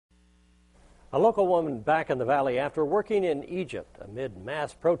A local woman back in the valley after working in Egypt amid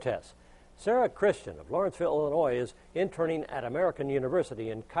mass protests. Sarah Christian of Lawrenceville, Illinois, is interning at American University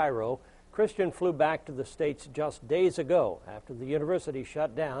in Cairo. Christian flew back to the States just days ago after the university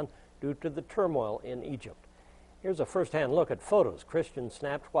shut down due to the turmoil in Egypt. Here's a first-hand look at photos Christian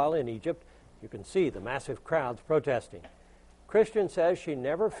snapped while in Egypt. You can see the massive crowds protesting. Christian says she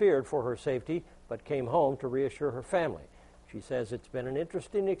never feared for her safety, but came home to reassure her family. She says it's been an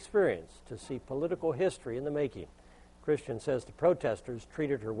interesting experience to see political history in the making. Christian says the protesters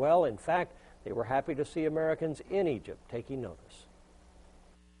treated her well. In fact, they were happy to see Americans in Egypt taking notice.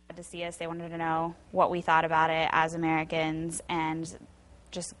 To see us, they wanted to know what we thought about it as Americans, and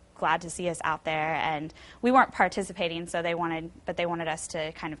just glad to see us out there. And we weren't participating, so they wanted us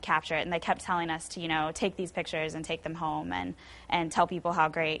to kind of capture it. And they kept telling us to, take these pictures and take them home and tell people how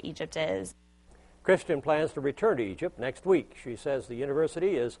great Egypt is. Christian plans to return to Egypt next week. She says the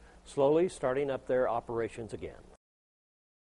university is slowly starting up their operations again.